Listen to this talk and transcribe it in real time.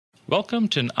Welcome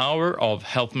to an hour of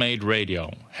HealthMade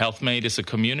Radio. HealthMade is a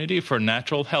community for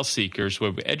natural health seekers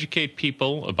where we educate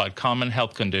people about common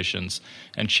health conditions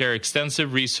and share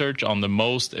extensive research on the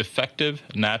most effective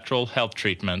natural health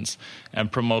treatments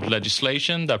and promote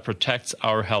legislation that protects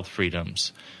our health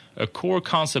freedoms. A core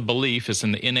concept belief is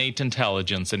in the innate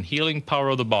intelligence and healing power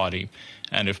of the body,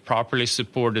 and if properly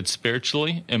supported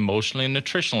spiritually, emotionally, and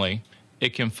nutritionally,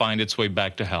 it can find its way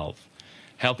back to health.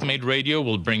 HealthMade Radio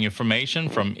will bring information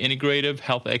from integrative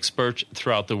health experts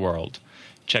throughout the world.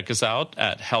 Check us out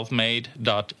at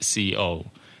healthmade.co.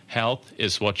 Health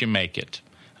is what you make it.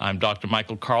 I'm Dr.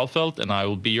 Michael Karlfeldt, and I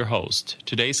will be your host.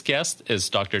 Today's guest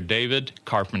is Dr. David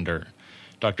Carpenter.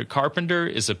 Dr. Carpenter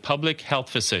is a public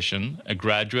health physician, a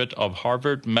graduate of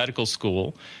Harvard Medical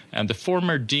School, and the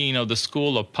former dean of the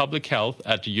School of Public Health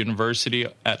at the University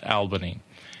at Albany.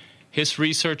 His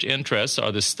research interests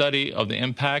are the study of the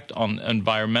impact on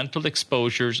environmental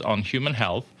exposures on human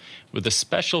health, with a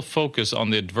special focus on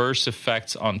the adverse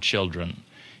effects on children.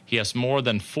 He has more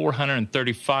than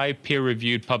 435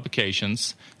 peer-reviewed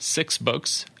publications, 6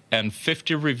 books, and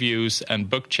 50 reviews and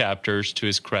book chapters to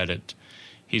his credit.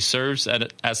 He serves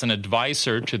as an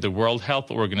advisor to the World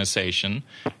Health Organization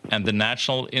and the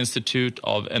National Institute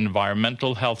of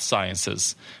Environmental Health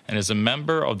Sciences, and is a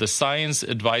member of the Science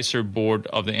Advisory Board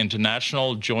of the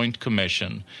International Joint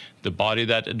Commission, the body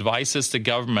that advises the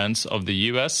governments of the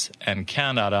U.S. and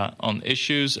Canada on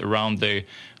issues around the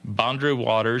boundary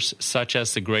waters such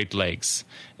as the Great Lakes.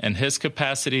 In his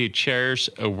capacity, he chairs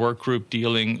a work group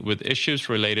dealing with issues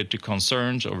related to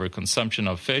concerns over consumption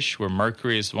of fish, where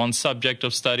mercury is one subject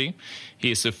of study.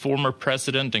 He is a former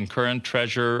president and current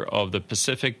treasurer of the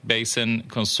Pacific Basin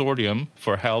Consortium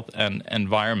for Health and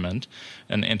Environment,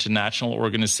 an international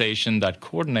organization that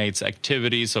coordinates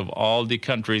activities of all the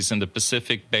countries in the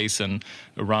Pacific Basin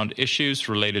around issues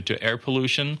related to air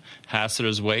pollution,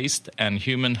 hazardous waste, and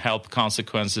human health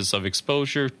consequences of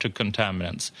exposure to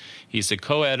contaminants. He's a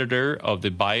co-editor of the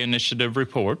BioInitiative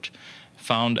Report,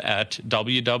 found at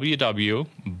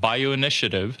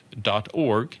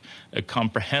www.bioinitiative.org, a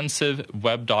comprehensive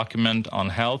web document on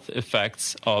health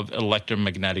effects of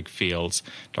electromagnetic fields.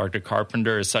 Dr.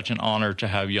 Carpenter, it's such an honor to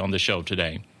have you on the show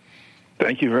today.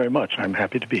 Thank you very much. I'm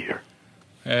happy to be here.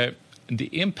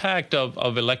 The impact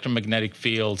of electromagnetic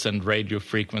fields and radio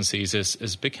frequencies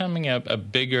is becoming a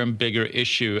bigger and bigger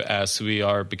issue as we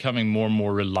are becoming more and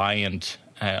more reliant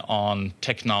on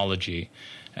technology.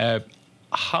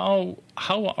 How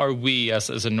are we as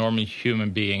a normal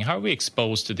human being, how are we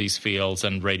exposed to these fields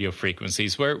and radio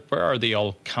frequencies? Where are they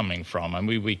all coming from? I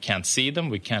mean, we can't see them,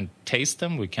 we can't taste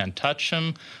them, we can't touch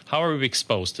them. How are we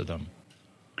exposed to them?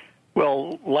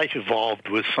 Well, life evolved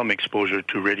with some exposure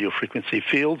to radio frequency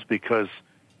fields because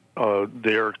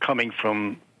they're coming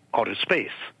from outer space.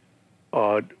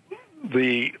 Until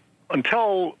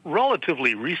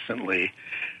relatively recently,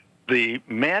 the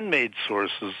man-made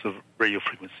sources of radio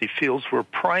frequency fields were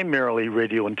primarily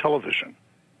radio and television.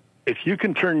 If you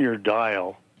can turn your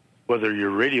dial, whether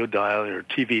your radio dial or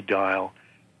TV dial,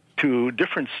 to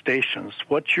different stations,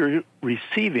 what you're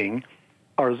receiving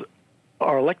are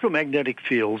electromagnetic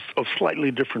fields of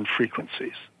slightly different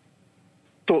frequencies.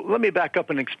 So let me back up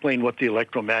and explain what the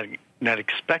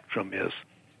electromagnetic spectrum is.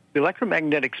 The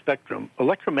electromagnetic spectrum,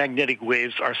 electromagnetic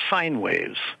waves are sine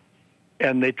waves,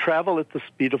 and they travel at the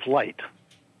speed of light,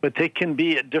 but they can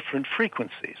be at different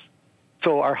frequencies.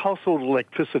 So our household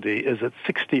electricity is at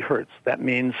 60 hertz. That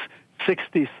means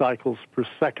 60 cycles per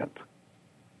second.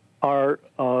 Our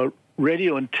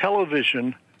radio and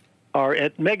television are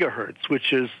at megahertz,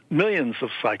 which is millions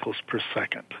of cycles per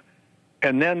second.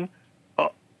 And then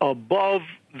above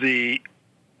the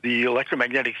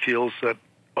electromagnetic fields that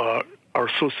are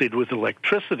associated with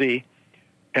electricity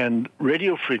and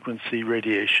radio frequency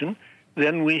radiation,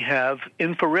 then we have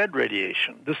infrared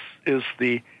radiation. This is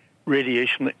the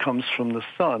radiation that comes from the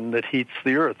sun that heats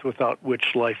the earth, without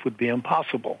which life would be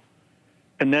impossible.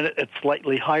 And then at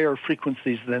slightly higher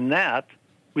frequencies than that,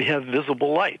 we have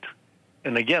visible light.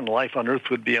 And again, life on Earth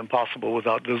would be impossible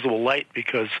without visible light,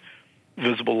 because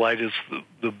visible light is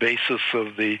the basis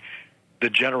of the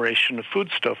generation of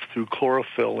foodstuff through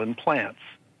chlorophyll in plants.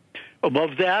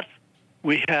 Above that,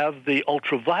 we have the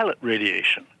ultraviolet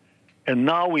radiation. And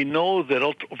now we know that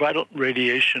ultraviolet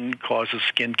radiation causes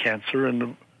skin cancer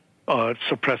and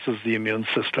suppresses the immune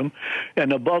system.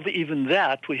 And above even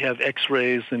that, we have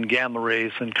X-rays and gamma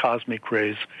rays and cosmic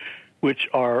rays, which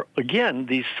are, again,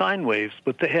 these sine waves,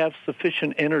 but they have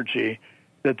sufficient energy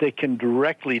that they can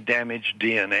directly damage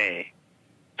DNA.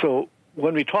 So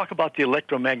when we talk about the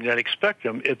electromagnetic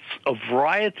spectrum, it's a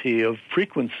variety of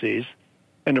frequencies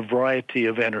and a variety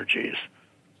of energies.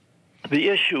 The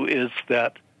issue is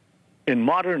that in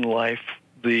modern life,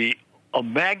 the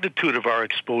magnitude of our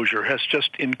exposure has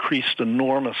just increased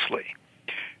enormously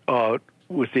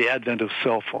with the advent of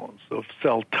cell phones, of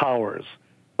cell towers,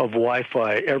 of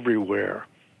Wi-Fi everywhere,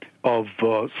 of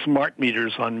smart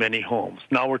meters on many homes.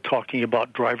 Now we're talking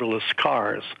about driverless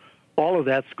cars. All of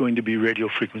that's going to be radio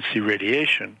frequency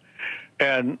radiation.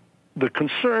 And the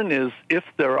concern is if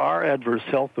there are adverse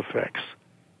health effects,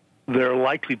 they're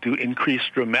likely to increase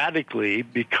dramatically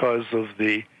because of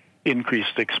the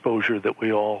increased exposure that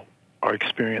we all are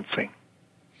experiencing.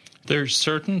 There's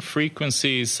certain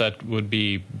frequencies that would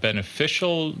be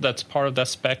beneficial, that's part of that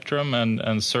spectrum,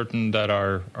 and certain that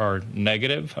are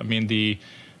negative. I mean,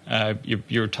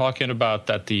 you're talking about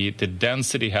that the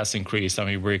density has increased. I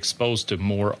mean, we're exposed to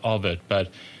more of it, but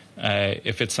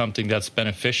if it's something that's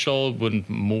beneficial, wouldn't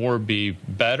more be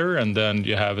better? And then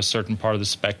you have a certain part of the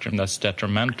spectrum that's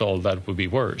detrimental, that would be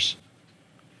worse.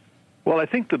 Well, I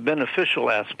think the beneficial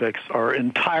aspects are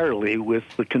entirely with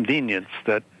the convenience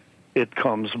that it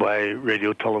comes by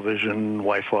radio, television,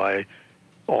 Wi-Fi,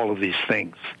 all of these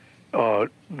things.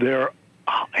 There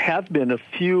have been a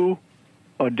few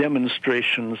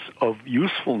demonstrations of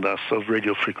usefulness of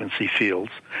radio frequency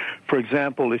fields. For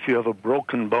example, if you have a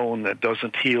broken bone that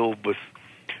doesn't heal with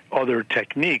other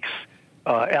techniques,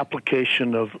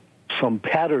 application of some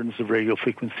patterns of radio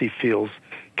frequency fields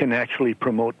can actually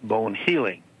promote bone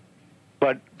healing.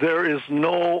 But there's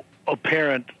no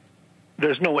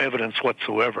evidence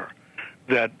whatsoever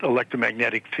that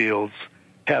electromagnetic fields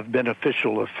have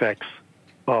beneficial effects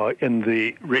in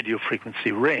the radio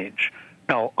frequency range.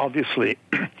 Now, obviously,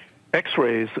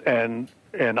 X-rays and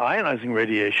ionizing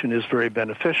radiation is very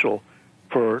beneficial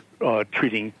for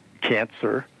treating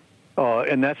cancer,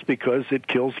 and that's because it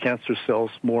kills cancer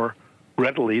cells more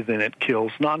readily than it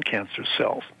kills non-cancer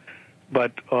cells.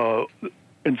 But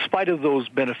in spite of those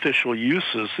beneficial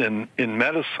uses in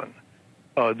medicine,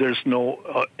 there's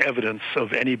no evidence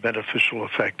of any beneficial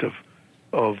effect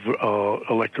of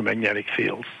electromagnetic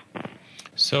fields.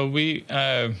 So we,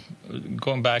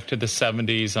 going back to the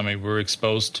 70s, I mean, we're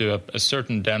exposed to a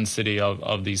certain density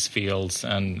of these fields,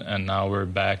 and now we're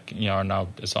back, now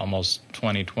it's almost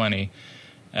 2020.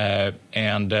 Has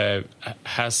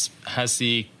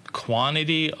the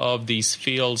quantity of these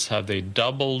fields, have they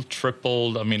doubled,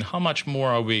 tripled? I mean, how much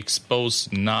more are we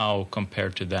exposed now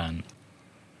compared to then?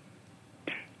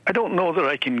 I don't know that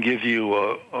I can give you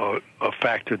a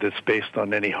factor that's based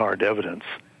on any hard evidence,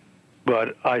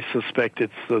 but I suspect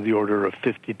it's the order of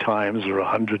 50 times or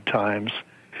 100 times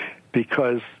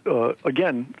because,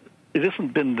 again, it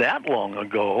hasn't been that long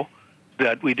ago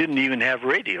that we didn't even have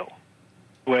radio,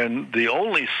 when the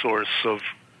only source of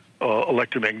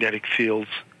electromagnetic fields,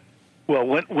 well,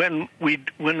 when we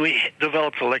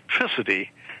developed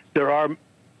electricity, there are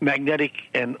magnetic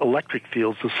and electric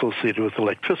fields associated with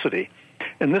electricity.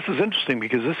 And this is interesting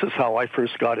because this is how I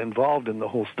first got involved in the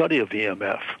whole study of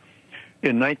EMF.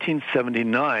 In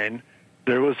 1979,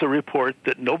 there was a report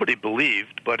that nobody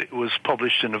believed, but it was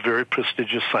published in a very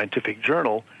prestigious scientific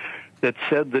journal that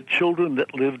said that children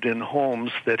that lived in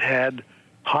homes that had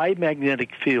high magnetic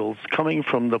fields coming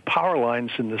from the power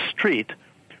lines in the street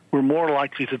were more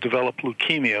likely to develop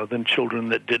leukemia than children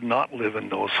that did not live in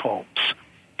those homes.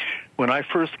 When I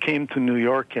first came to New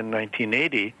York in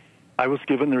 1980, I was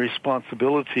given the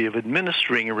responsibility of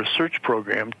administering a research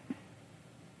program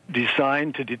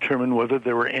designed to determine whether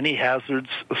there were any hazards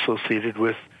associated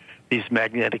with these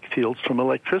magnetic fields from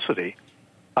electricity.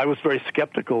 I was very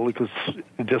skeptical because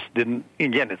it just didn't,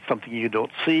 again, it's something you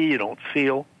don't see, you don't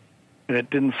feel, and it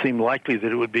didn't seem likely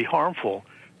that it would be harmful.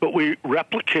 But we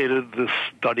replicated this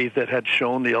study that had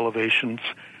shown the elevations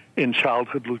in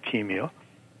childhood leukemia,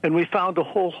 and we found a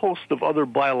whole host of other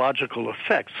biological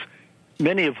effects,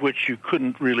 many of which you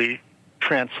couldn't really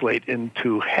translate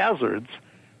into hazards,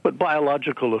 but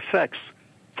biological effects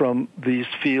from these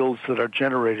fields that are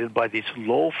generated by these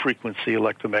low-frequency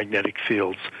electromagnetic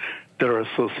fields that are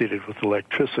associated with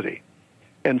electricity.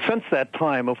 And since that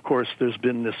time, of course, there's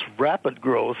been this rapid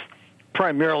growth,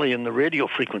 primarily in the radio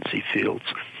frequency fields,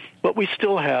 but we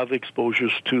still have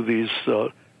exposures to these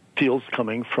fields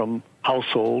coming from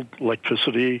household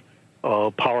electricity,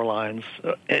 power lines,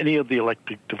 any of the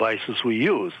electric devices we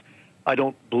use. I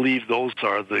don't believe those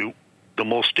are the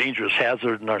most dangerous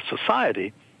hazard in our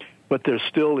society, but there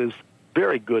still is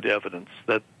very good evidence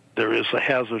that there is a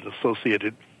hazard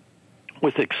associated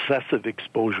with excessive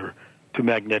exposure to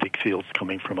magnetic fields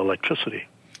coming from electricity.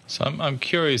 So I'm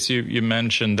curious, you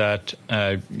mentioned that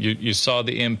you saw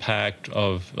the impact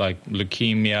of like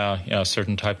leukemia,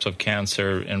 certain types of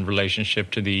cancer in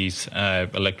relationship to these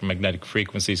electromagnetic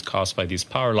frequencies caused by these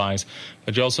power lines,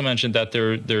 but you also mentioned that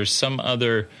there's some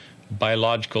other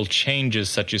biological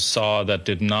changes that you saw that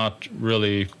did not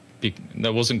really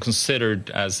that wasn't considered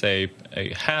as a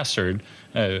hazard,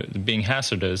 being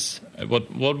hazardous.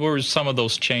 What were some of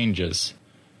those changes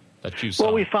that you saw?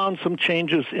 Well, we found some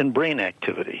changes in brain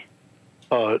activity.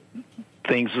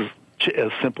 Things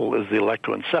as simple as the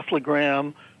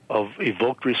electroencephalogram of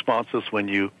evoked responses when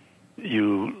you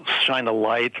shine a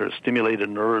light or stimulate a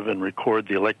nerve and record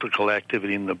the electrical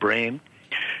activity in the brain.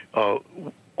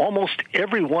 Almost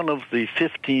every one of the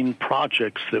 15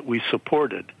 projects that we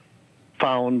supported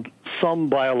found some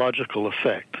biological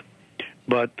effect.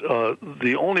 But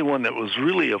the only one that was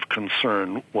really of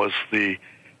concern was the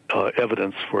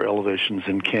evidence for elevations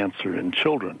in cancer in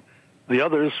children. The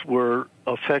others were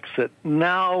effects that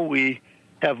now we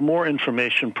have more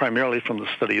information primarily from the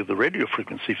study of the radio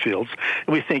frequency fields.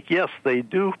 And we think, yes, they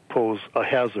do pose a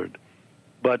hazard,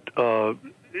 but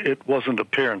it wasn't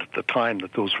apparent at the time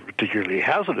that those were particularly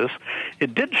hazardous.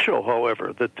 It did show,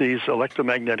 however, that these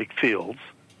electromagnetic fields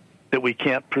that we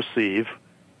can't perceive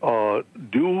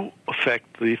do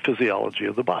affect the physiology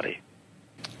of the body.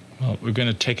 Well, we're going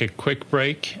to take a quick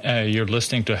break. You're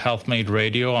listening to HealthMade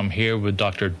Radio. I'm here with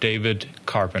Dr. David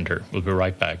Carpenter. We'll be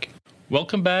right back.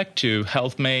 Welcome back to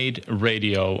HealthMade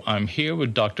Radio. I'm here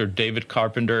with Dr. David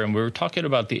Carpenter, and we're talking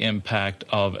about the impact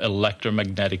of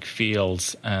electromagnetic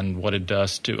fields and what it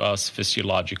does to us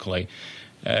physiologically.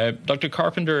 Dr.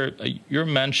 Carpenter, you're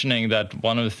mentioning that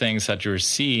one of the things that you're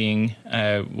seeing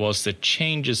was the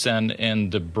changes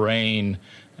in the brain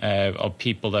of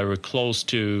people that were close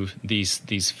to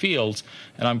these fields.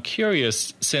 And I'm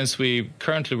curious, since we're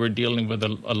dealing with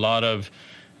a lot of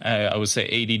I would say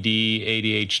ADD,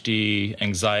 ADHD,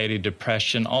 anxiety,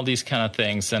 depression, all these kind of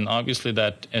things. And obviously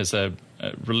that is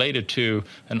related to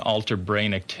an altered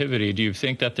brain activity. Do you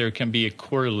think that there can be a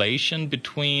correlation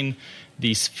between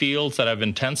these fields that have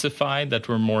intensified, that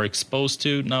we're more exposed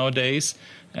to nowadays,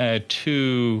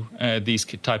 to these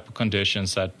type of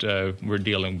conditions that we're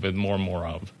dealing with more and more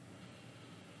of?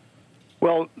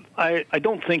 Well, I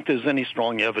don't think there's any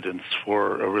strong evidence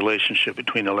for a relationship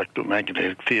between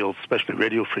electromagnetic fields, especially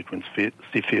radio frequency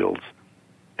fields,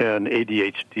 and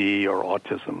ADHD or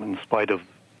autism, in spite of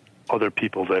other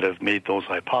people that have made those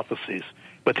hypotheses.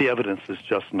 But the evidence is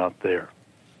just not there.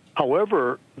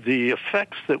 However, the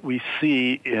effects that we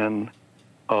see in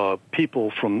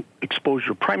people from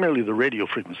exposure, primarily the radio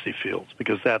frequency fields,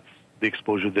 because that's the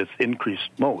exposure that's increased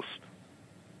most,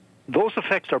 those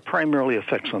effects are primarily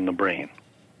effects on the brain.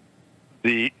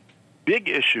 The big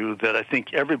issue that I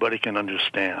think everybody can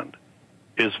understand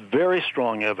is very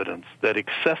strong evidence that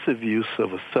excessive use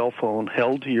of a cell phone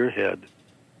held to your head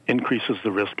increases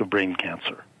the risk of brain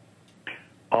cancer.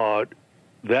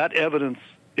 That evidence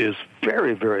is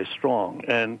very, very strong,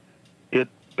 and it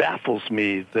baffles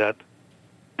me that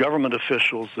government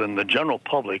officials and the general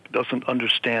public doesn't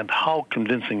understand how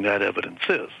convincing that evidence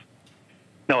is.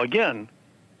 Now, again,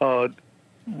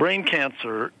 brain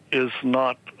cancer is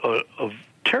not a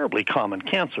terribly common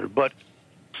cancer, but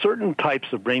certain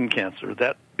types of brain cancer,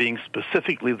 that being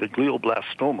specifically the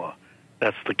glioblastoma,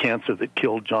 that's the cancer that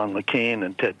killed John McCain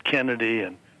and Ted Kennedy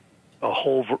and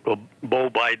Beau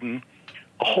Biden,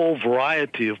 a whole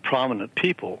variety of prominent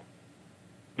people,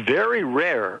 very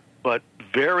rare, but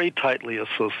very tightly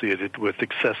associated with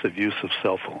excessive use of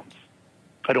cell phones.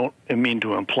 I don't mean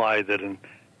to imply that in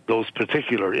those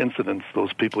particular incidents,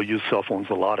 those people use cell phones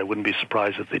a lot. I wouldn't be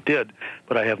surprised if they did,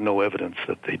 but I have no evidence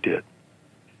that they did.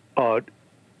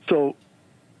 So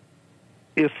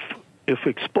if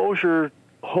exposure,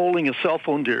 holding a cell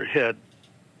phone to your head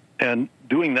and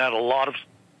doing that a lot of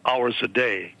hours a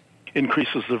day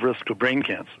increases the risk of brain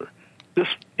cancer, this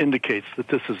indicates that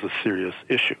this is a serious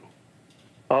issue.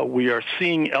 We are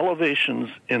seeing elevations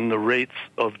in the rates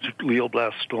of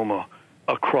glioblastoma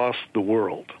across the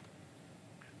world,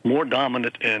 more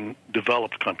dominant in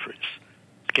developed countries,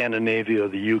 Scandinavia,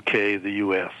 the UK, the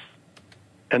US.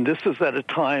 And this is at a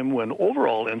time when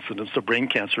overall incidence of brain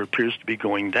cancer appears to be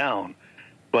going down,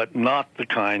 but not the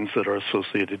kinds that are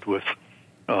associated with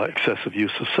excessive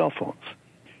use of cell phones.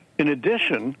 In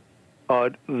addition,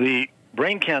 the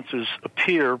brain cancers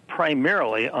appear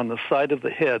primarily on the side of the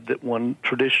head that one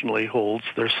traditionally holds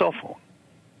their cell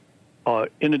phone.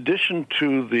 In addition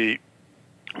to the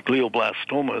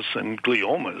glioblastomas and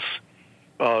gliomas,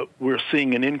 we're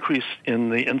seeing an increase in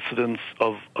the incidence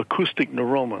of acoustic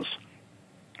neuromas.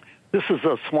 This is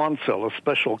a swan cell, a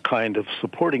special kind of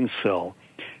supporting cell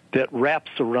that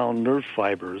wraps around nerve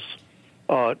fibers,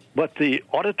 but the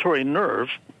auditory nerve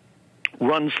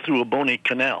runs through a bony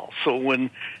canal. So when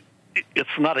it's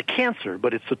not a cancer,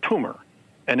 but it's a tumor,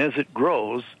 and as it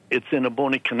grows, it's in a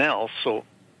bony canal, so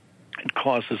it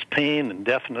causes pain and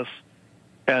deafness.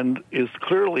 and is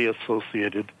clearly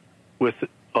associated with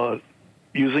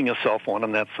using a cell phone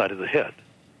on that side of the head.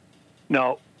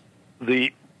 Now,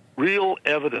 the real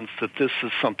evidence that this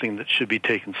is something that should be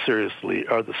taken seriously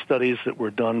are the studies that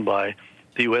were done by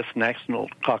the U.S. National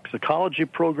Toxicology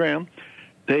Program.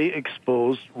 They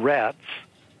exposed rats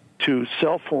to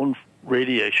cell phone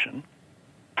radiation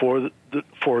for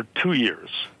 2 years.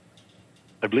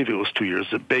 I believe it was 2 years,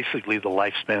 basically the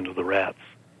lifespan of the rats.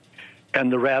 And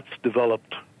the rats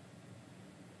developed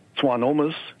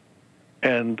schwannomas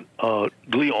and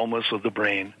gliomas of the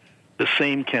brain, the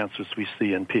same cancers we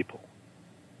see in people.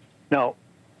 Now,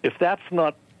 if that's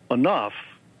not enough,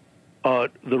 the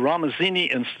Ramazzini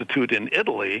Institute in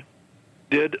Italy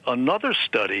did another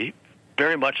study,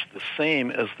 very much the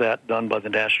same as that done by the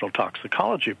National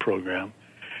Toxicology Program,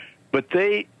 but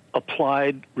they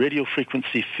applied radio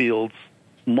frequency fields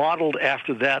modeled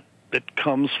after that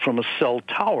comes from a cell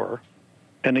tower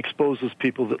and exposes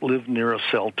people that live near a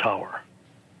cell tower.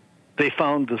 They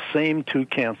found the same two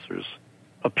cancers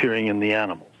appearing in the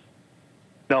animals.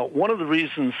 Now, one of the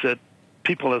reasons that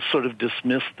people have sort of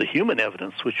dismissed the human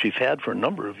evidence, which we've had for a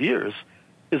number of years,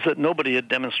 is that nobody had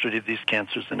demonstrated these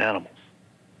cancers in animals.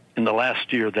 In the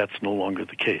last year, that's no longer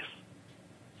the case.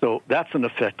 So that's an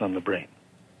effect on the brain.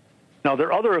 Now, there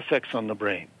are other effects on the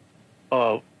brain.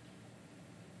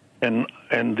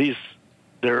 And these,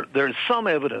 there's some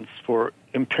evidence for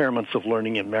impairments of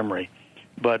learning and memory,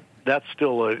 but that's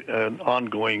still an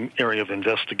ongoing area of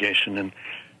investigation,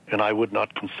 and I would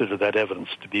not consider that evidence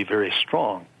to be very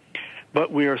strong.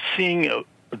 But we are seeing a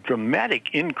dramatic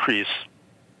increase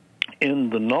in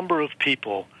the number of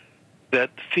people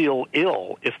that feel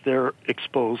ill if they're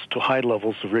exposed to high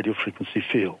levels of radiofrequency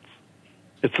fields.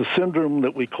 It's a syndrome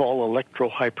that we call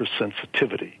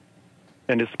electrohypersensitivity,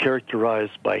 and it's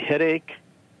characterized by headache,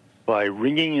 by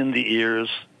ringing in the ears,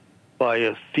 by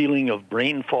a feeling of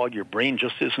brain fog. Your brain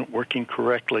just isn't working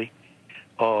correctly.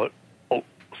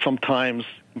 Sometimes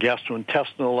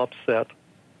gastrointestinal upset,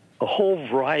 a whole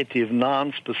variety of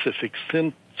nonspecific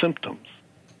symptoms.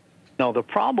 Now, the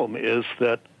problem is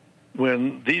that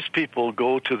when these people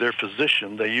go to their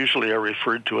physician, they usually are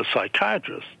referred to a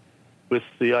psychiatrist with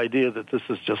the idea that this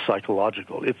is just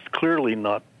psychological. It's clearly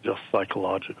not just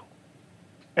psychological.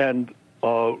 And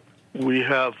we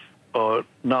have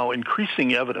now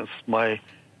increasing evidence. My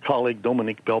colleague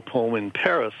Dominique Belpome in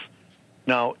Paris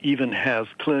now even has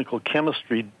clinical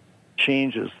chemistry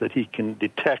changes that he can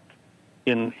detect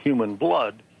in human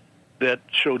blood that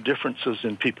show differences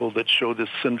in people that show this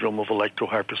syndrome of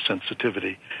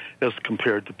electrohypersensitivity as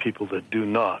compared to people that do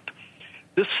not.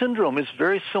 This syndrome is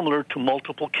very similar to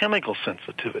multiple chemical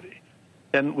sensitivity.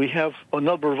 And we have a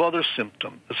number of other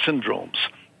syndromes,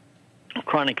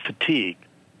 chronic fatigue,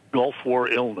 Gulf War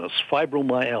illness,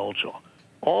 fibromyalgia.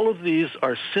 All of these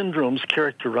are syndromes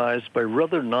characterized by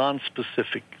rather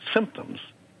nonspecific symptoms,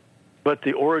 but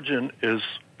the origin is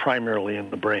primarily in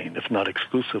the brain, if not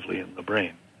exclusively in the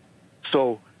brain.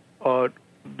 So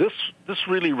this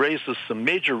really raises some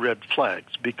major red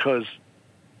flags because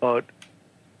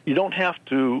you don't have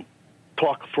to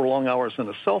talk for long hours on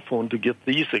a cell phone to get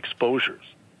these exposures.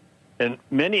 And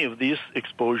many of these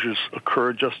exposures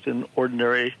occur just in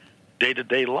ordinary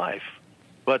day-to-day life,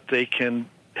 but they can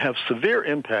have severe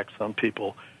impacts on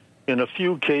people. In a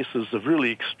few cases of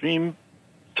really extreme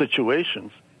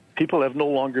situations, people have no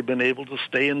longer been able to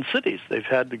stay in cities. They've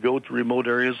had to go to remote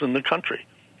areas in the country.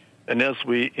 And as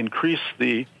we increase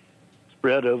the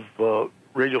spread of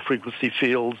radio frequency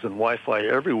fields and Wi-Fi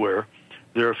everywhere,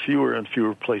 there are fewer and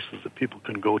fewer places that people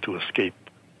can go to escape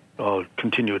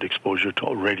continued exposure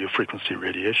to radio frequency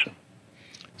radiation.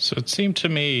 So it seemed to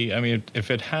me, I mean, if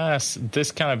it has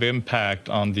this kind of impact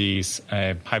on these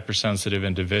hypersensitive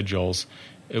individuals,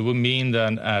 it would mean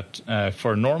that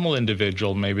for a normal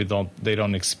individual, maybe they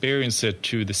don't experience it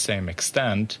to the same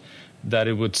extent, that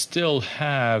it would still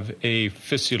have a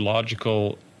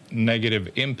physiological negative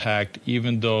impact,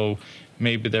 even though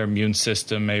maybe their immune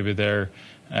system, maybe their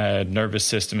nervous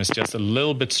system is just a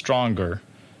little bit stronger.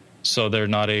 So they're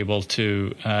not able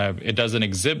to, it doesn't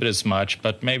exhibit as much,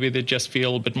 but maybe they just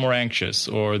feel a bit more anxious,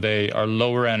 or they are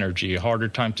lower energy, harder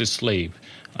time to sleep.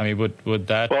 I mean, would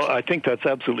that... Well, I think that's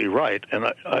absolutely right.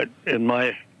 And in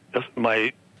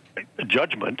my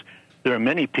judgment, there are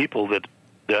many people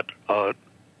that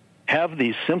have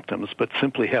these symptoms, but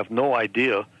simply have no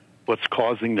idea what's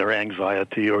causing their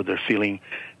anxiety or their feeling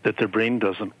that their brain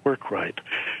doesn't work right.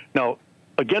 Now,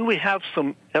 again, we have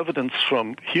some evidence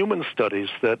from human studies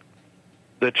that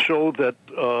show that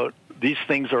these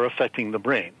things are affecting the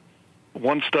brain.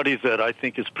 One study that I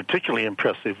think is particularly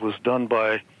impressive was done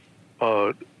by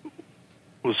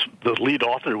the lead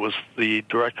author was the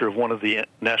director of one of the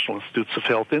National Institutes of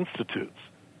Health Institutes.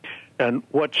 And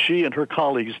what she and her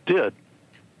colleagues did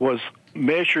was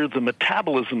measure the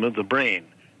metabolism of the brain.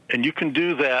 And you can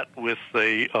do that with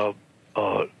a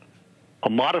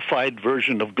modified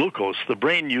version of glucose. The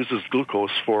brain uses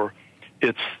glucose for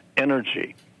its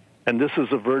energy. And this is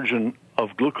a version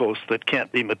of glucose that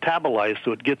can't be metabolized,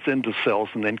 so it gets into cells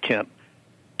and then can't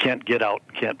get out,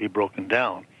 can't be broken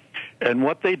down. And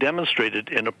what they demonstrated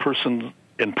in persons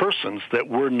that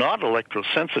were not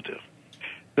electrosensitive,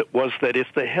 that was that if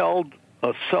they held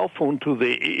a cell phone to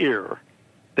the ear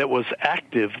that was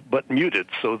active but muted,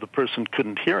 so the person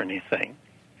couldn't hear anything,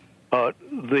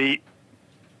 the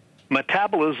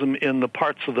metabolism in the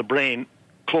parts of the brain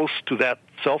close to that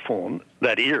cell phone,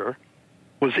 that ear,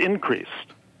 was increased.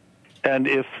 And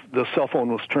if the cell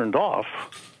phone was turned off,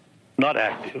 not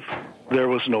active, there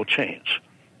was no change.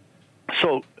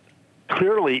 So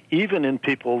clearly, even in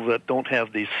people that don't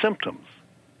have these symptoms,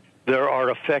 there are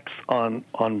effects on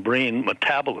brain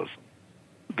metabolism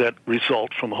that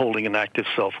result from holding an active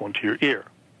cell phone to your ear.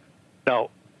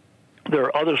 Now, there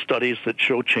are other studies that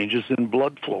show changes in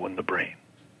blood flow in the brain.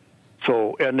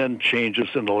 So, and then changes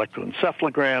in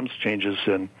electroencephalograms, changes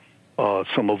in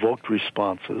some evoked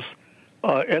responses.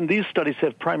 And these studies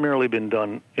have primarily been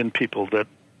done in people that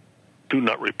do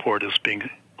not report as being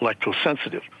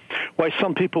electrosensitive. Why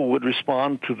some people would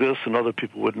respond to this and other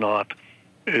people would not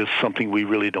is something we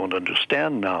really don't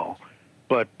understand now.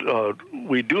 But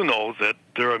we do know that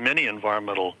there are many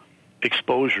environmental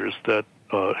exposures that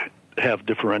have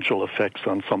differential effects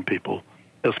on some people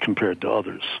as compared to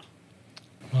others.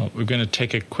 Well, we're going to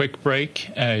take a quick break.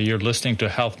 You're listening to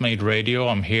HealthMade Radio.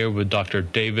 I'm here with Dr.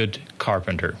 David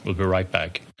Carpenter. We'll be right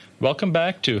back. Welcome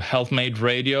back to HealthMade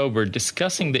Radio. We're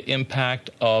discussing the impact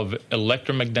of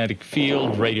electromagnetic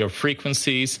field radio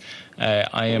frequencies.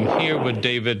 I am here with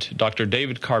Dr.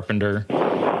 David Carpenter.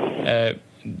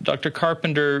 Dr.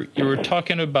 Carpenter, you were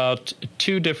talking about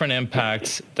two different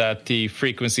impacts that the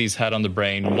frequencies had on the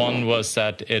brain. One was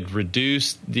that it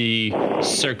reduced the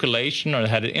circulation, or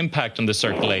had an impact on the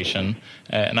circulation,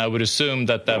 and I would assume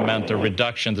that that meant a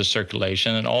reduction in the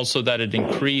circulation, and also that it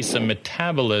increased the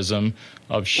metabolism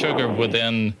of sugar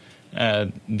within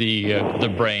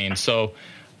the brain. So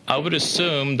I would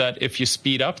assume that if you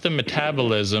speed up the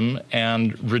metabolism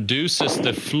and reduces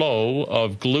the flow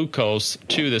of glucose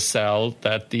to the cell,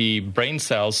 that the brain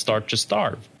cells start to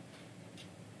starve.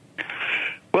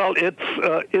 Well,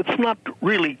 it's not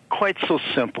really quite so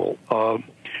simple.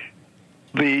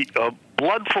 The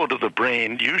blood flow to the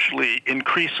brain usually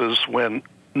increases when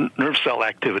nerve cell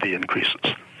activity increases.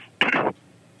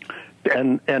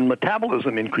 And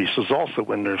metabolism increases also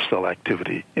when nerve cell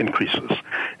activity increases.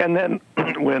 And then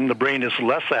when the brain is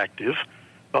less active,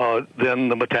 then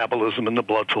the metabolism and the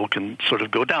blood flow can sort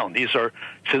of go down. These are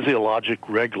physiologic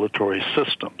regulatory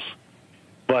systems.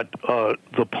 But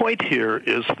the point here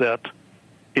is that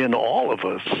in all of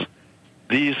us,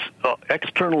 these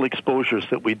external exposures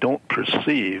that we don't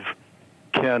perceive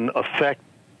can affect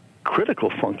critical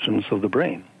functions of the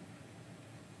brain.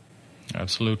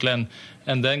 Absolutely.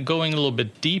 And then going a little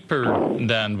bit deeper,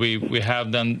 then we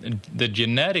have then the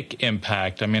genetic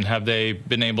impact. I mean, have they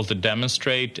been able to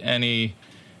demonstrate any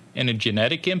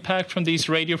genetic impact from these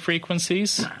radio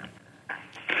frequencies?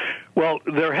 Well,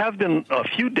 there have been a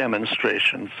few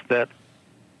demonstrations that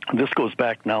this goes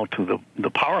back now to the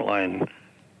power line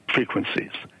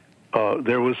frequencies.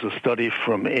 There was a study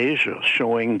from Asia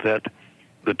showing that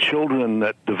the children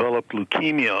that developed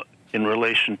leukemia in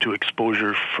relation to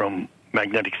exposure from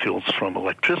magnetic fields from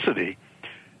electricity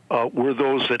were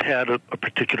those that had a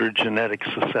particular genetic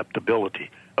susceptibility,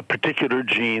 a particular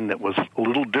gene that was a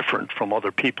little different from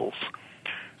other people's.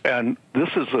 And this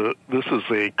is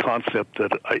a concept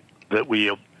that we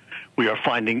are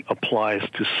finding applies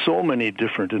to so many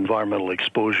different environmental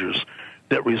exposures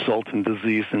that result in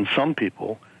disease in some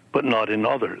people, but not in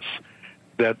others.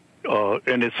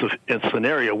 And it's an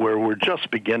area where we're just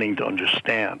beginning to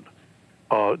understand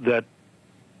that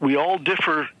we all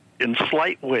differ in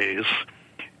slight ways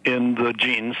in the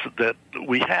genes that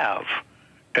we have,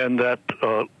 and that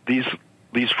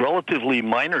these relatively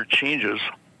minor changes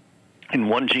in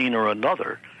one gene or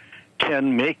another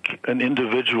can make an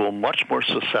individual much more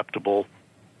susceptible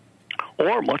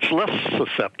or much less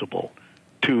susceptible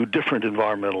to different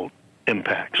environmental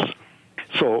impacts.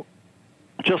 So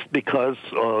just because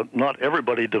not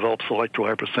everybody develops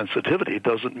electrohypersensitivity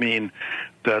doesn't mean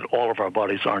that all of our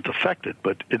bodies aren't affected,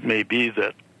 but it may be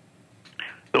that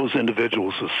those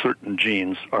individuals with certain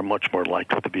genes are much more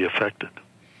likely to be affected.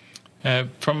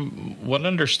 From what I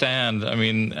understand, I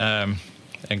mean,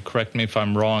 and correct me if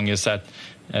I'm wrong, is that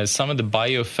some of the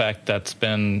bioeffect that's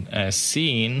been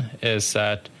seen is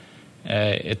that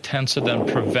it tends to then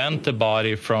prevent the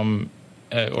body from,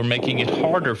 or making it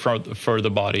harder for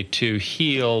the body to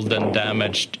heal than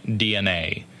damaged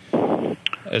DNA.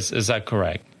 Is that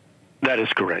correct? That is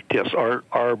correct, yes.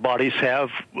 Our bodies have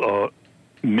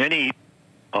many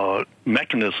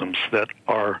mechanisms that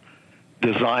are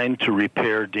designed to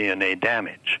repair DNA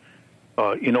damage.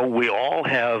 We all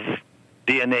have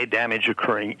DNA damage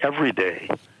occurring every day.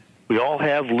 We all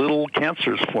have little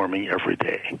cancers forming every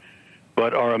day.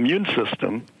 But our immune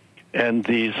system and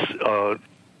these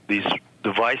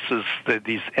devices,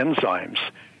 these enzymes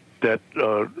that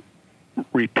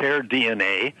repair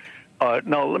DNA.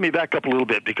 Now, let me back up a little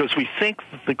bit, because we think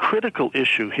that the critical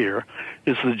issue here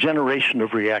is the generation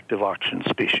of reactive oxygen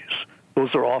species.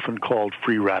 Those are often called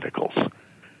free radicals.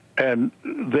 And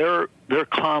they're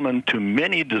common to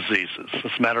many diseases.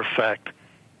 As a matter of fact,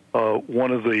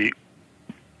 one of the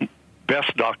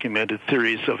best documented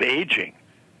theories of aging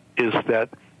is that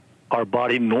our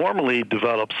body normally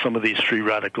develops some of these free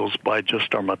radicals by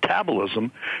just our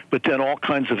metabolism, but then all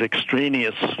kinds of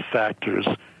extraneous factors.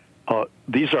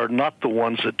 These are not the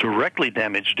ones that directly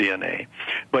damage DNA,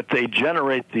 but they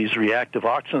generate these reactive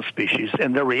oxygen species,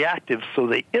 and they're reactive, so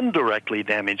they indirectly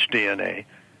damage DNA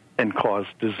and cause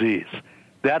disease.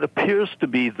 That appears to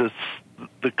be the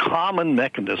common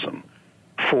mechanism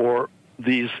for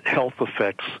these health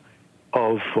effects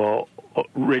of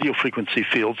radio frequency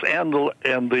fields and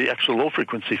the extra low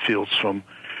frequency fields from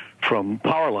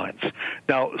power lines.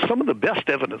 Now, some of the best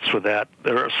evidence for that,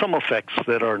 there are some effects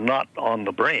that are not on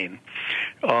the brain.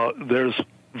 There's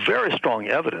very strong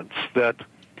evidence that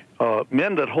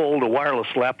men that hold a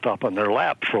wireless laptop on their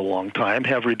lap for a long time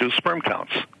have reduced sperm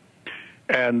counts.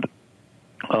 And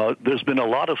there's been a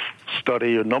lot of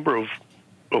study, a number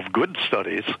of good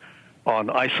studies on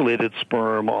isolated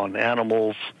sperm, on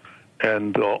animals,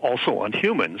 and also on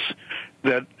humans,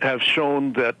 that have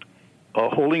shown that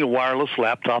holding a wireless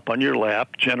laptop on your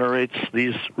lap generates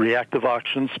these reactive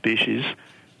oxygen species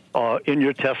in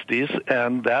your testes,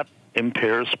 and that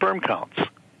impairs sperm counts.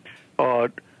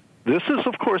 This is,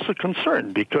 of course, a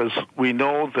concern, because we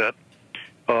know that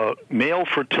male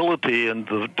fertility in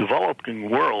the developing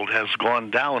world has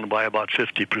gone down by about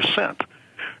 50%.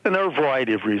 And there are a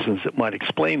variety of reasons that might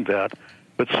explain that,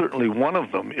 but certainly one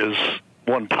of them is,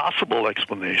 one possible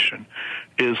explanation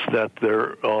is that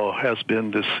there has been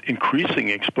this increasing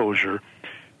exposure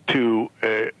to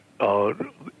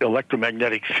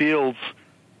electromagnetic fields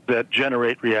that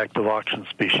generate reactive oxygen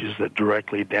species that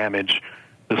directly damage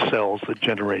the cells that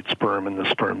generate sperm and the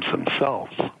sperms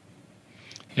themselves.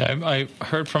 Yeah, I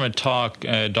heard from a talk,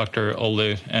 Dr.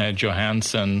 Ole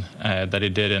Johansen, that he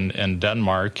did in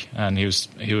Denmark, and he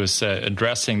was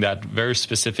addressing that very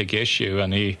specific issue,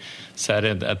 and he said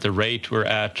at the rate we're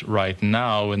at right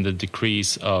now in the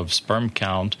decrease of sperm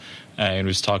count, and he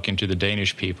was talking to the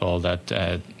Danish people that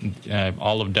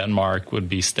all of Denmark would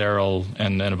be sterile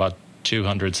in about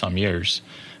 200 some years,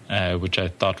 which I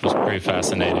thought was pretty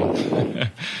fascinating.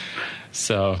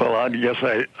 So, well, I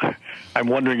guess I'm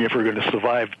wondering if we're going to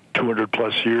survive 200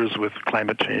 plus years with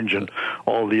climate change and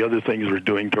all the other things we're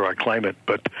doing to our climate,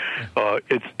 but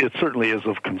it certainly is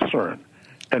of concern.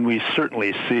 And we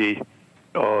certainly see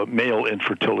male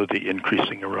infertility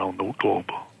increasing around the globe.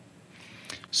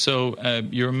 So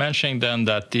you're mentioning then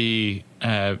that the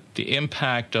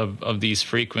impact of these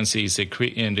frequencies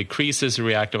decreases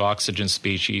reactive oxygen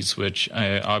species, which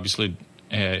obviously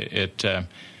it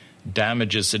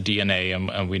damages the DNA,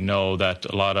 and we know that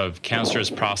a lot of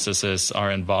cancerous processes are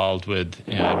involved with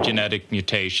genetic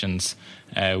mutations,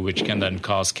 which can then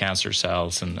cause cancer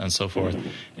cells and so forth.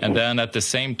 And then at the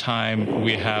same time,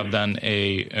 we have then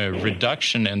a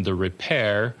reduction in the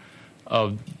repair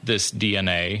of this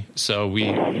DNA. So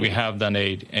we have then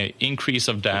a increase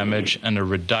of damage and a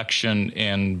reduction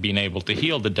in being able to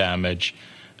heal the damage.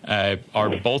 Are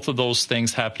both of those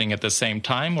things happening at the same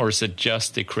time, or is it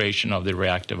just the creation of the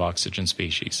reactive oxygen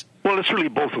species? Well, it's really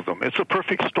both of them. It's a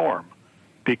perfect storm,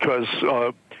 because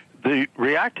the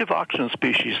reactive oxygen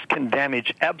species can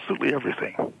damage absolutely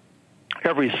everything.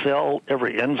 Every cell,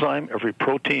 every enzyme, every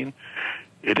protein.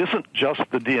 It isn't just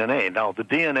the DNA. Now, the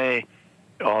DNA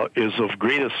is of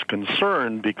greatest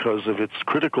concern because of its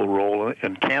critical role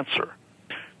in cancer.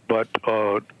 But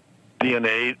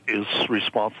DNA is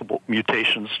responsible.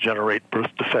 Mutations generate birth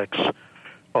defects.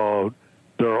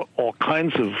 There are all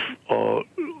kinds of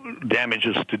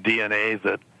damages to DNA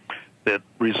that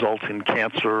result in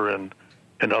cancer and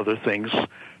other things.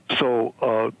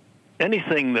 So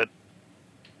anything that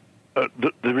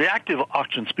the reactive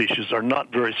oxygen species are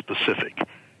not very specific.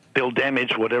 they'll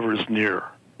damage whatever's near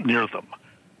them.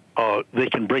 They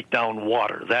can break down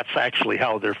water. That's actually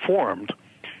how they're formed,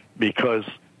 because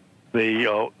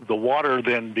the water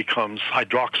then becomes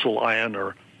hydroxyl ion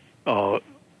or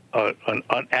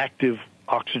an active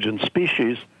oxygen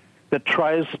species that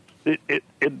tries, it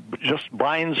just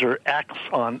binds or acts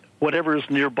on whatever is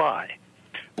nearby,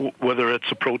 whether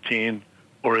it's a protein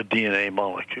or a DNA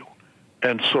molecule.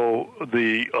 And so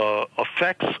the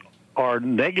effects are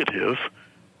negative,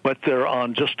 but they're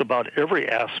on just about every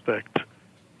aspect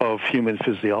of human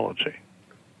physiology.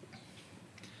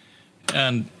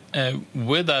 And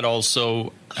with that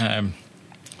also,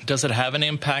 does it have an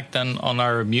impact then on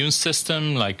our immune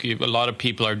system? Like a lot of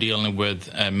people are dealing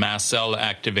with mast cell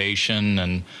activation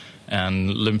and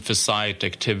lymphocyte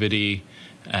activity.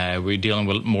 We're dealing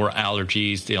with more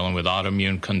allergies, dealing with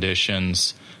autoimmune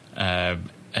conditions,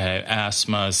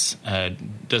 asthmas.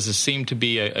 Does it seem to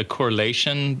be a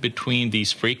correlation between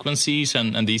these frequencies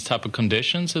and these type of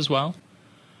conditions as well?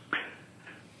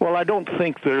 Well, I don't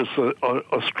think there's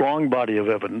a strong body of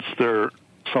evidence. There are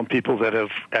some people that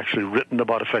have actually written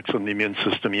about effects on the immune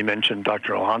system. You mentioned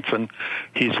Dr. Johansson.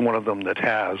 He's one of them that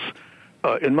has.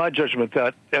 In my judgment,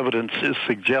 that evidence is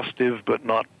suggestive but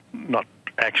not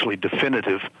actually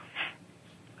definitive.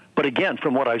 But again,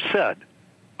 from what I've said,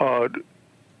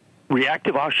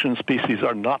 reactive oxygen species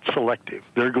are not selective.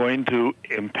 They're going to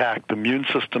impact immune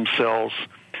system cells,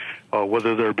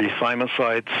 whether there be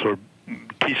thymocytes or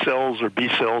T cells or B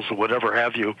cells or whatever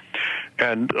have you.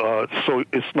 And so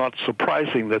it's not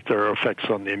surprising that there are effects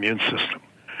on the immune system.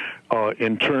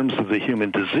 In terms of the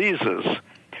human diseases,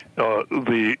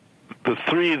 the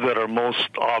three that are most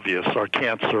obvious are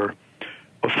cancer,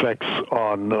 effects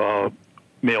on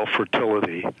male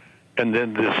fertility, and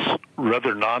then this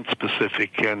rather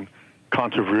nonspecific and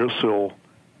controversial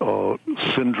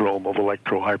syndrome of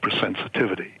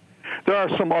electrohypersensitivity. There are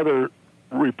some other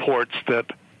reports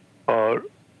that are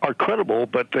credible,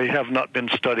 but they have not been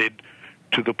studied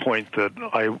to the point that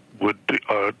I would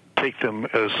take them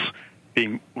as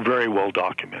being very well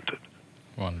documented.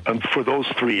 Wonderful. And for those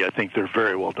three, I think they're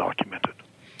very well documented.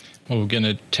 Well, we're going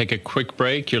to take a quick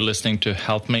break. You're listening to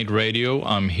HealthMade Radio.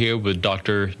 I'm here with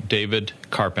Dr. David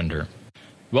Carpenter.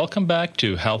 Welcome back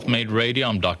to HealthMade Radio.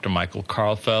 I'm Dr. Michael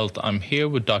Karlfeldt. I'm here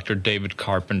with Dr. David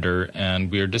Carpenter, and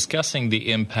we're discussing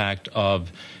the impact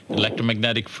of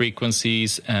electromagnetic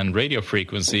frequencies and radio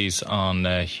frequencies on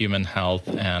human health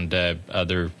and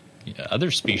other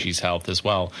species' health as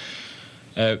well.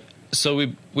 So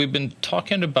we've been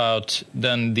talking about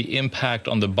then the impact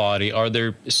on the body. Are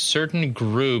there certain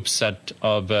groups that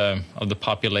of the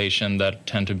population that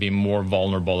tend to be more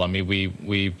vulnerable? I mean,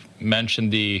 we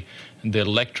mentioned the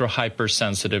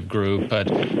electrohypersensitive group,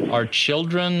 but are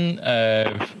children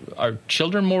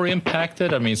more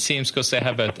impacted? I mean, it seems because they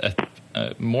have a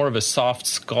more of a soft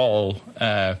skull,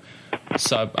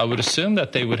 so I would assume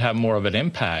that they would have more of an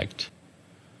impact.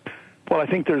 Well, I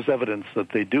think there's evidence that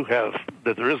they do have,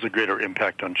 that there is a greater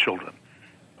impact on children.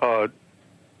 Let's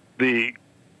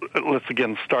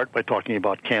again start by talking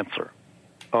about cancer.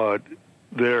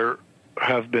 There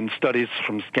have been studies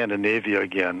from Scandinavia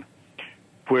again,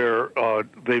 where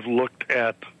they've looked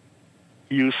at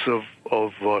use of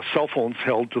cell phones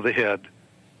held to the head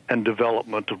and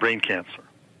development of brain cancer.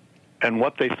 And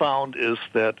what they found is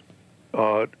that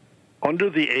under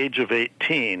the age of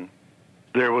 18,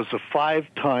 there was a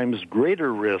 5 times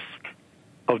greater risk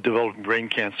of developing brain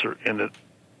cancer in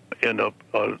a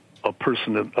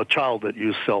person, a child that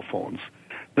used cell phones,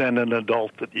 than an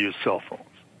adult that used cell phones.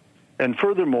 And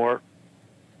furthermore,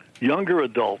 younger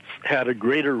adults had a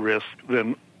greater risk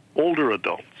than older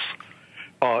adults.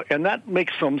 And that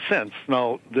makes some sense.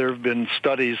 Now, there have been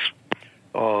studies,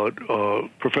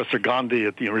 Professor Gandhi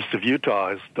at the University of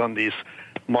Utah has done these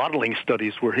modeling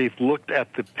studies where he's looked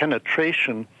at the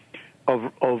penetration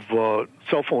of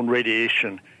cell phone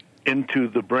radiation into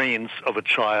the brains of a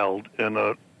child and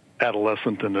an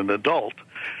adolescent and an adult,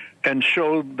 and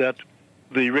showed that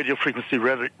the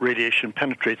radiofrequency radiation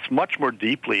penetrates much more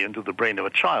deeply into the brain of a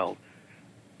child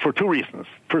for 2 reasons.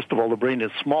 First of all, the brain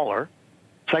is smaller.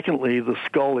 Secondly, the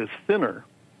skull is thinner.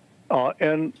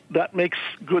 And that makes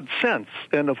good sense.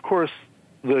 And of course,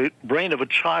 the brain of a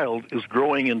child is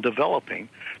growing and developing,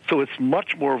 so it's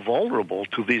much more vulnerable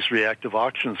to these reactive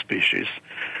oxygen species,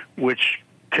 which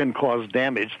can cause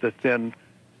damage that then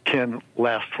can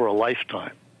last for a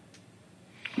lifetime.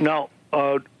 Now,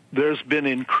 there's been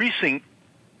increasing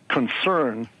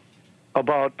concern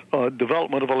about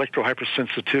development of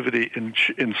electrohypersensitivity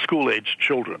in school-aged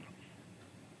children.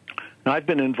 Now, I've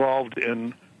been involved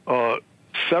in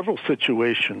several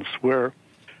situations where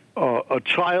a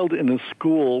child in a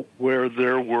school where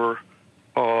there were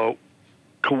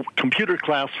computer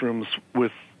classrooms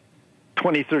with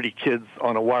 20, 30 kids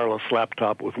on a wireless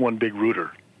laptop with one big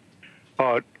router.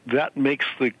 That makes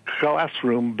the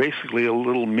classroom basically a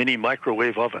little mini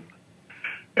microwave oven.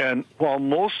 And while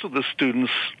most of the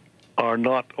students are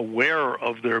not aware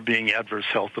of there being adverse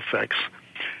health effects,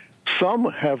 some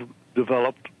have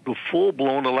developed the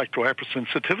full-blown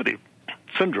electrohypersensitivity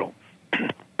syndrome.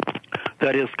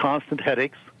 That is constant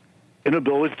headaches,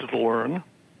 inability to learn,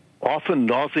 often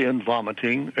nausea and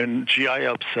vomiting, and GI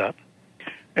upset.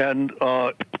 And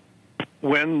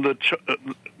when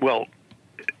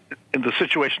in the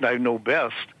situation I know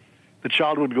best, the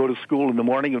child would go to school in the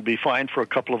morning, would be fine for a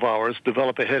couple of hours,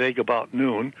 develop a headache about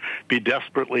noon, be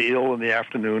desperately ill in the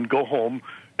afternoon, go home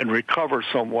and recover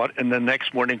somewhat, and then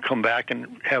next morning come back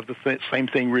and have the same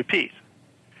thing repeat.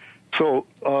 So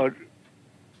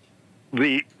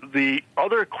the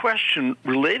other question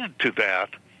related to that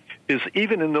is,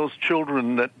 even in those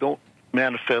children that don't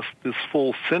manifest this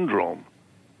full syndrome,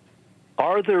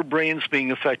 are their brains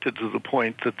being affected to the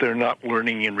point that they're not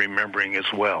learning and remembering as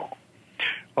well?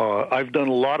 I've done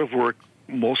a lot of work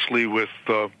mostly with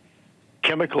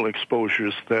chemical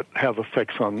exposures that have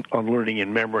effects on learning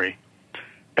and memory.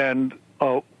 And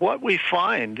what we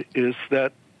find is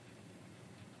that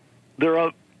there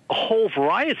are a whole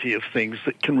variety of things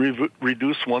that can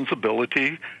reduce one's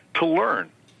ability to learn.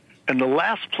 And the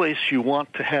last place you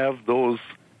want to have those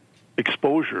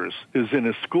exposures is in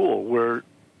a school where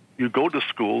you go to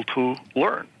school to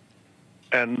learn.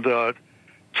 And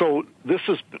so this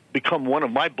has become one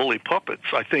of my bully puppets.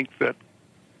 I think that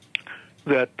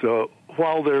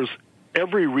while there's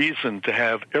every reason to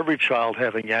have every child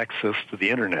having access to the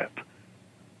internet,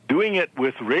 doing it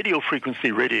with radio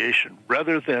frequency radiation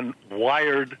rather than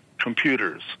wired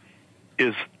computers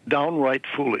is downright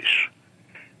foolish.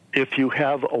 If you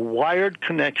have a wired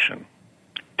connection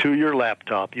to your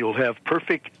laptop, you'll have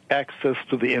perfect access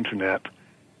to the internet.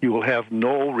 You will have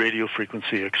no radio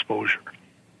frequency exposure.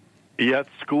 Yet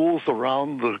schools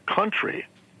around the country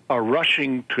are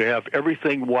rushing to have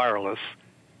everything wireless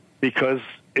because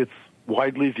it's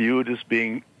widely viewed as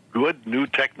being good new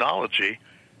technology,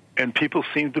 and people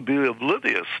seem to be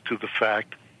oblivious to the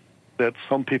fact that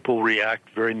some people react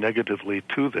very negatively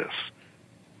to this.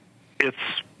 It's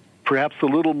perhaps a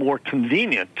little more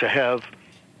convenient to have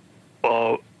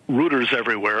routers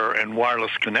everywhere and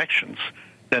wireless connections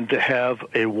than to have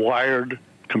a wired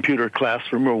computer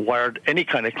classroom or wired any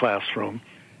kind of classroom,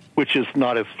 which is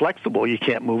not as flexible. You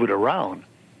can't move it around.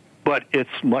 But it's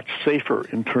much safer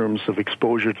in terms of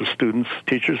exposure to students,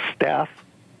 teachers, staff,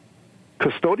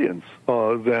 custodians,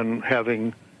 than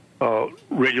having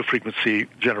radio frequency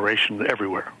generation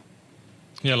everywhere.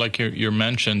 Yeah, like you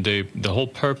mentioned, the whole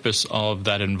purpose of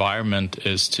that environment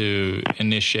is to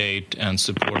initiate and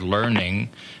support learning.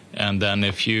 And then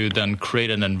if you then create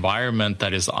an environment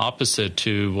that is opposite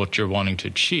to what you're wanting to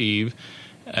achieve,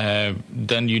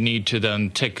 then you need to then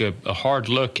take a hard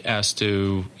look as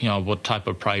to, what type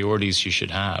of priorities you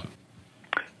should have.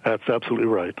 That's absolutely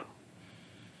right.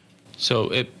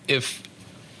 So if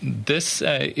this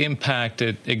impact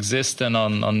exists then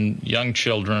on young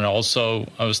children, also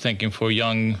I was thinking for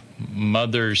young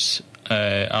mothers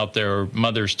out there, or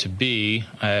mothers-to-be,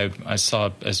 I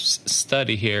saw a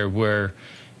study here where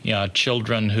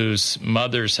children whose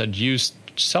mothers had used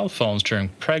cell phones during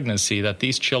pregnancy, that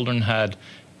these children had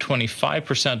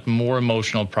 25% more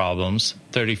emotional problems,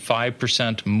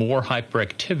 35% more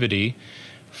hyperactivity,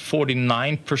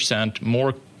 49%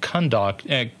 more conduct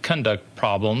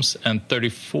problems, and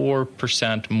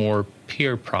 34% more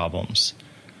peer problems.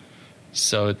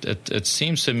 So it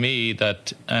seems to me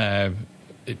that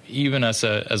even as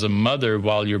a mother,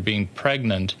 while you're being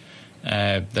pregnant,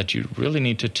 that you really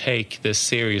need to take this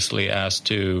seriously as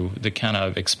to the kind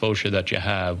of exposure that you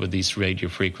have with these radio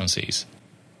frequencies.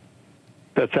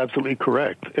 That's absolutely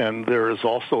correct. And there is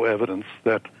also evidence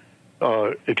that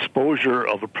exposure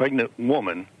of a pregnant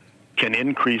woman can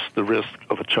increase the risk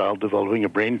of a child developing a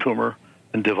brain tumor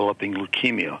and developing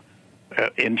leukemia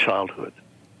in childhood.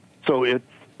 So it's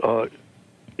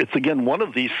again, one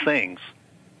of these things.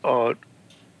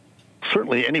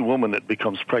 Certainly any woman that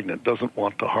becomes pregnant doesn't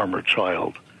want to harm her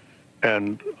child.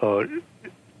 And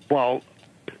while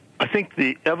I think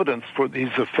the evidence for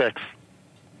these effects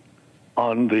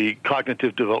on the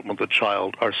cognitive development of the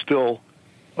child are still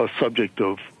a subject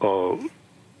of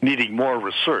needing more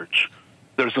research,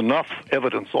 there's enough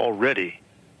evidence already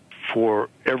for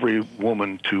every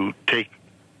woman to take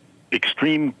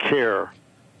extreme care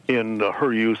in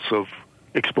her use of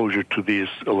exposure to these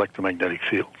electromagnetic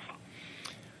fields.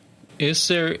 Is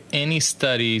there any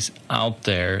studies out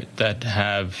there that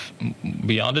have,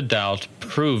 beyond a doubt,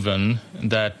 proven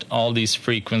that all these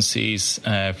frequencies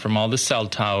from all the cell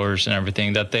towers and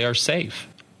everything, that they are safe?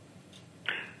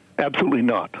 Absolutely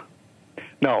not.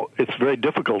 Now, it's very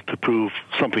difficult to prove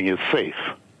something is safe,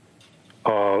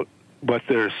 but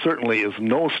there certainly is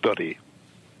no study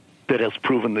that has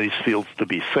proven these fields to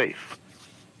be safe.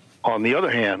 On the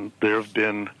other hand, there have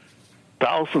been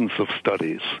thousands of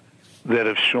studies that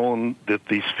have shown that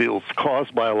these fields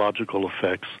cause biological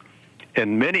effects,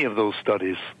 and many of those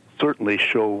studies certainly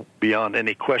show beyond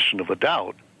any question of a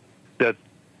doubt that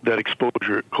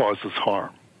exposure causes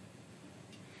harm.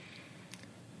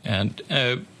 And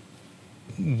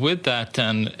with that,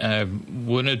 then,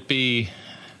 wouldn't it be,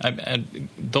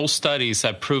 those studies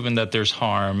have proven that there's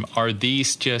harm. Are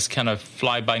these just kind of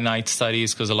fly-by-night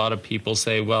studies? Because a lot of people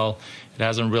say, well, it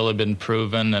hasn't really been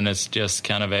proven, and it's just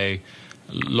kind of a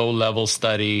low-level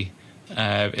study.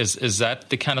 Is that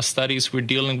the kind of studies we're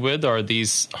dealing with, or are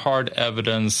these hard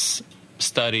evidence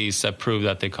studies that prove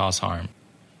that they cause harm?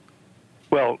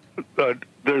 Well,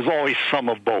 there's always some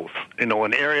of both. You know,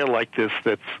 an area like this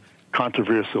that's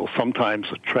controversial sometimes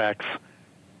attracts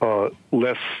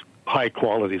less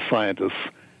high-quality scientists,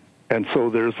 and so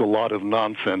there's a lot of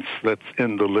nonsense that's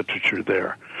in the literature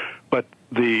there. But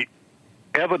the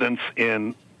evidence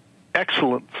in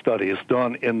excellent studies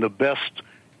done in the best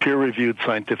peer-reviewed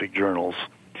scientific journals,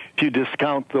 if you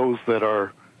discount those that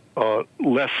are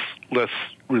less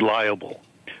reliable,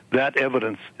 that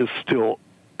evidence is still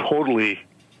totally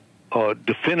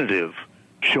definitive,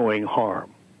 showing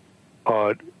harm.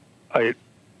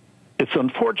 It's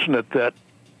unfortunate that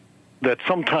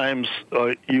sometimes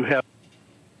you have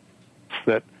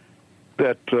that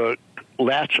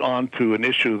latch onto an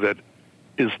issue that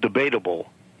is debatable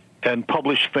and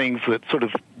publish things that sort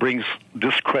of brings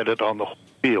discredit on the whole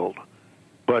field.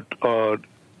 But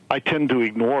I tend to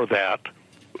ignore that,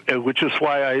 which is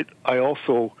why I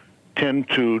also tend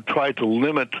to try to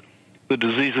limit the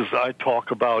diseases I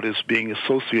talk about as being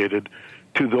associated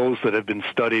to those that have been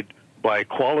studied by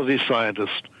quality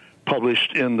scientists,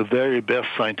 published in the very best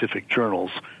scientific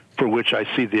journals, for which I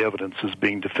see the evidence as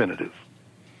being definitive.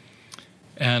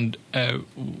 And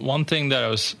one thing that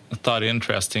I thought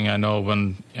interesting, I know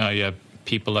when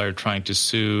people are trying to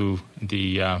sue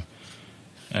the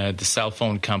cell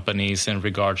phone companies in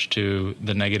regards to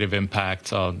the negative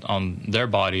impact on their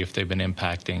body if they've been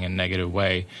impacting in a negative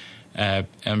way.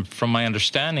 And from my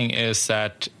understanding is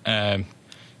that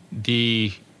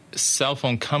the cell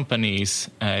phone companies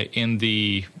in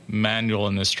the manual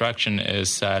and instruction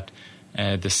is that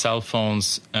the cell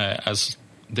phones, as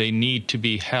they need to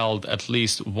be held at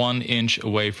least 1 inch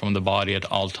away from the body at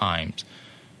all times.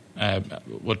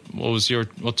 What's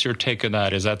your take on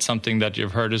that? Is that something that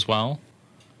you've heard as well?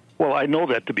 Well, I know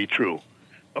that to be true.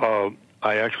 I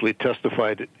actually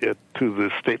testified it to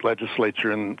the state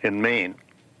legislature in Maine,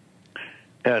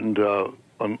 and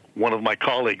one of my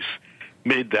colleagues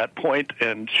made that point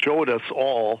and showed us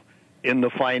all in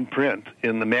the fine print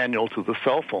in the manual to the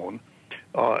cell phone.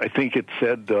 I think it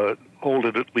said hold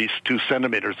it at least 2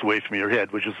 centimeters away from your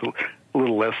head, which is a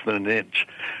little less than an inch.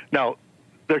 Now,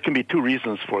 there can be 2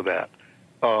 reasons for that.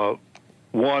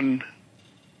 One,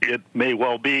 it may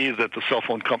well be that the cell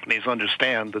phone companies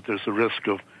understand that there's a risk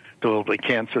of developing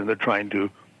cancer, and they're trying to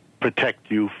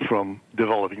protect you from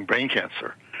developing brain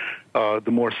cancer.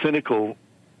 The more cynical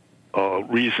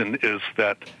reason is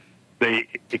that they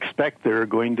expect there are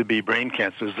going to be brain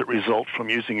cancers that result from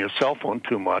using your cell phone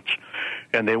too much,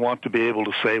 and they want to be able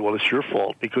to say, well, it's your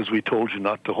fault because we told you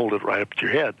not to hold it right up to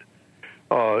your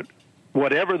head.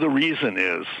 Whatever the reason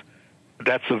is,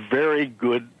 that's a very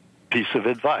good piece of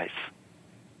advice.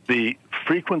 The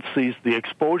frequencies, the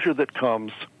exposure that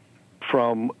comes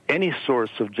from any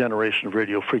source of generation of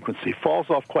radio frequency falls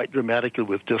off quite dramatically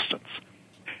with distance.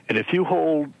 And if you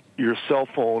hold your cell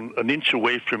phone 1 inch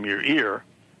away from your ear,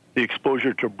 the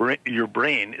exposure to your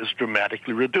brain is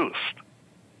dramatically reduced.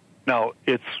 Now,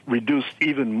 it's reduced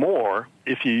even more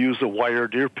if you use a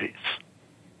wired earpiece.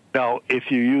 Now,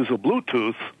 if you use a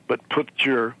Bluetooth but put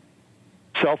your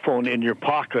cell phone in your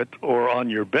pocket or on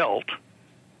your belt,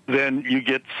 then you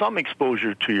get some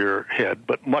exposure to your head,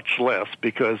 but much less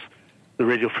because the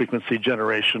radio frequency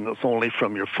generation is only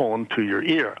from your phone to your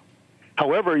ear.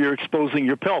 However, you're exposing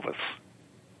your pelvis.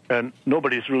 And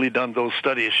nobody's really done those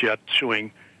studies yet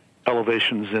showing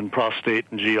elevations in prostate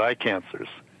and GI cancers.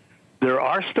 There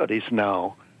are studies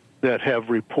now that have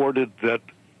reported that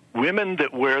women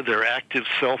that wear their active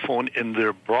cell phone in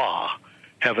their bra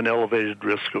have an elevated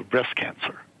risk of breast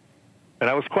cancer. And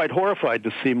I was quite horrified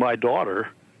to see my daughter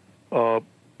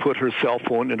put her cell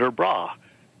phone in her bra.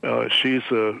 She's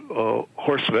a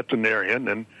horse veterinarian,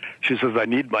 and She says, I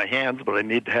need my hands, but I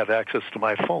need to have access to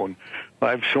my phone.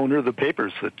 I've shown her the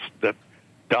papers that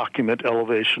document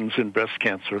elevations in breast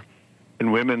cancer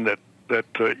in women that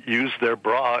use their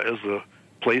bra as a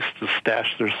place to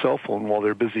stash their cell phone while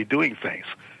they're busy doing things.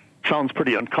 Sounds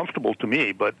pretty uncomfortable to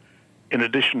me, but in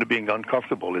addition to being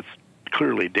uncomfortable, it's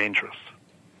clearly dangerous.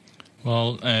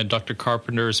 Well, Dr.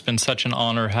 Carpenter, it's been such an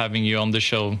honor having you on the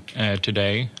show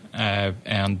today.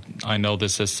 And I know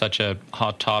this is such a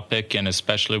hot topic, and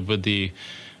especially with the...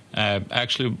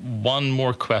 actually, one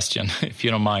more question, if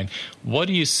you don't mind. What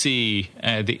do you see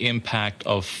the impact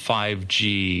of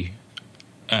 5G?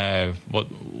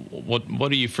 What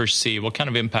do you foresee? What kind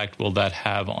of impact will that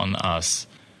have on us?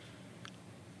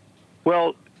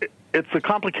 Well, it's a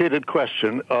complicated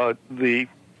question.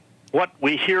 What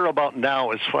we hear about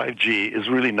now as 5G is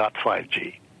really not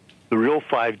 5G. The real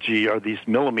 5G are these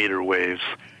millimeter waves.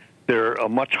 They're a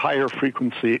much higher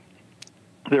frequency.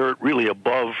 They're really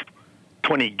above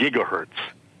 20 gigahertz.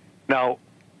 Now,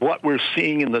 what we're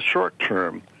seeing in the short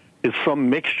term is some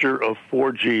mixture of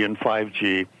 4G and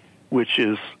 5G, which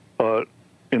is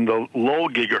in the low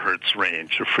gigahertz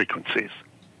range of frequencies.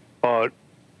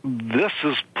 This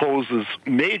poses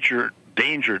major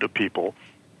danger to people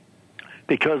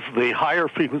because the higher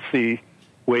frequency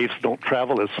waves don't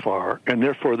travel as far, and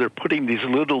therefore they're putting these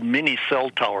little mini cell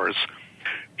towers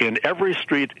in every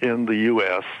street in the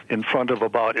U.S. in front of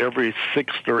about every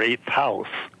sixth or eighth house.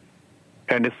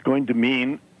 And it's going to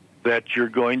mean that you're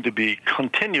going to be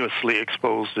continuously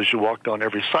exposed as you walk down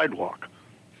every sidewalk.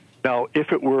 Now,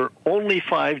 if it were only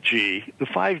 5G, the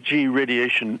 5G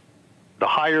radiation, the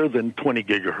higher than 20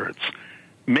 gigahertz,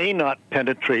 may not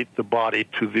penetrate the body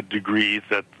to the degree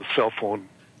that the cell phone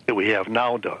that we have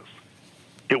now does.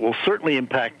 It will certainly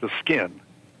impact the skin,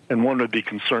 and one would be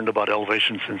concerned about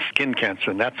elevations in skin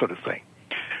cancer and that sort of thing.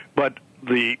 But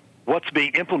what's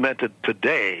being implemented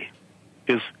today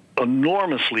is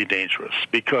enormously dangerous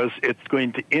because it's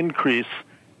going to increase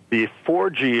the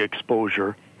 4G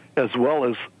exposure as well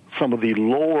as some of the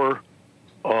lower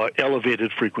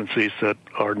elevated frequencies that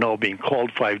are now being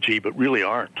called 5G but really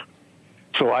aren't.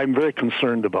 So I'm very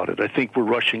concerned about it. I think we're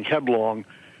rushing headlong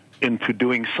into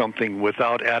doing something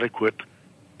without adequate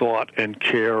thought and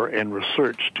care and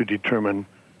research to determine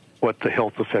what the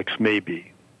health effects may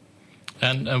be.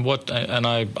 And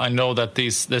I know that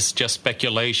this is just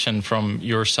speculation from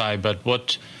your side, but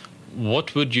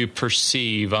what would you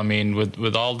perceive? I mean,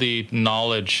 with all the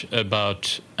knowledge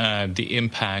about the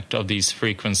impact of these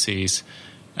frequencies,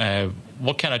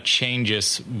 what kind of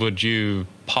changes would you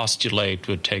postulate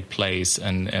would take place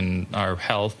in our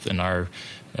health and our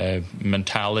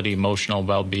mentality, emotional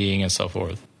well-being, and so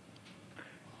forth?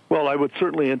 Well, I would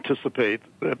certainly anticipate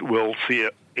that we'll see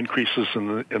increases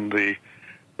in the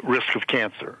risk of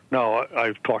cancer. Now,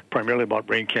 I've talked primarily about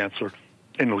brain cancer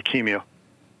and leukemia,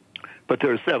 but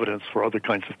there's evidence for other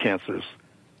kinds of cancers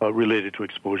related to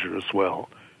exposure as well.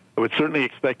 I would certainly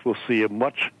expect we'll see a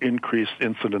much increased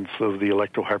incidence of the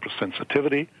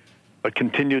electrohypersensitivity, a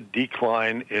continued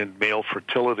decline in male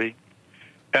fertility,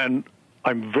 and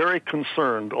I'm very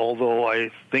concerned, although I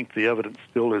think the evidence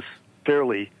still is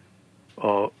fairly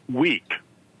weak,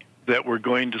 that we're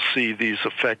going to see these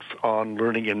effects on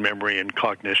learning and memory and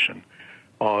cognition,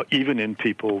 even in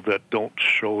people that don't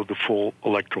show the full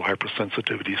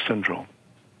electrohypersensitivity syndrome.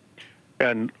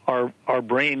 And our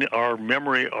brain, our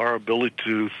memory, our ability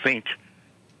to think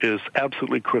is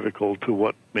absolutely critical to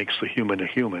what makes a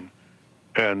human,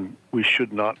 and we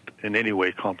should not in any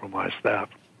way compromise that.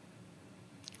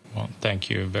 Well,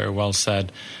 thank you. Very well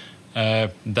said.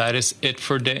 That is it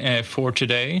for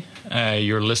today.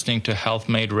 You're listening to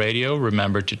HealthMade Radio.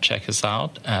 Remember to check us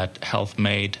out at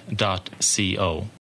healthmade.co.